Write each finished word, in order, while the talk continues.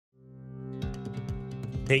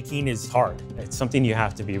Baking is hard. It's something you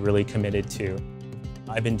have to be really committed to.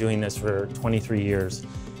 I've been doing this for 23 years,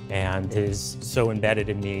 and it is so embedded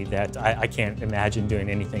in me that I can't imagine doing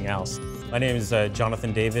anything else. My name is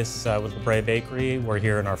Jonathan Davis with Brea Bakery. We're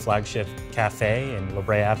here in our flagship cafe in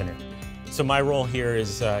Brea Avenue. So my role here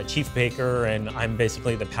is chief baker, and I'm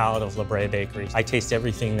basically the palate of Brea Bakery. I taste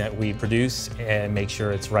everything that we produce and make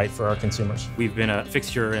sure it's right for our consumers. We've been a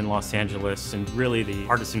fixture in Los Angeles and really the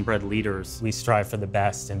artisan bread leaders. We strive for the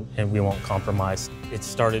best and we won't compromise. It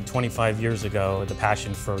started 25 years ago, the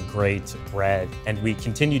passion for great bread, and we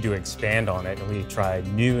continue to expand on it. And we tried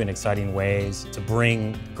new and exciting ways to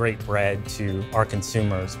bring great bread to our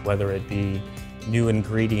consumers, whether it be new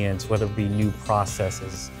ingredients, whether it be new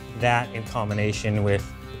processes. That in combination with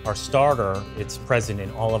our starter, it's present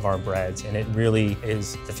in all of our breads, and it really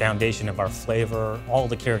is the foundation of our flavor, all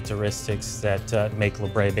the characteristics that make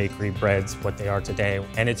Brea Bakery breads what they are today.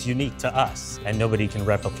 And it's unique to us, and nobody can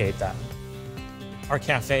replicate that. Our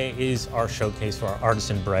cafe is our showcase for our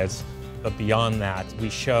artisan breads, but beyond that,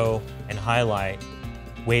 we show and highlight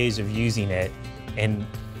ways of using it, and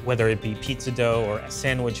whether it be pizza dough or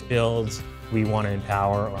sandwich builds, we want to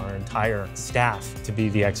empower our entire staff to be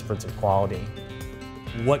the experts of quality.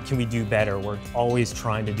 What can we do better? We're always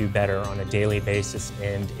trying to do better on a daily basis,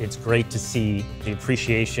 and it's great to see the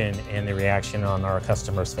appreciation and the reaction on our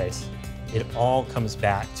customers' face. It all comes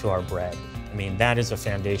back to our bread. I mean, that is a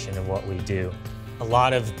foundation of what we do. A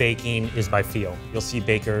lot of baking is by feel. You'll see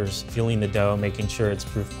bakers feeling the dough, making sure it's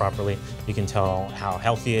proofed properly. You can tell how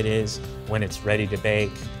healthy it is when it's ready to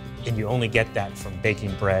bake. And you only get that from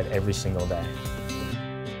baking bread every single day.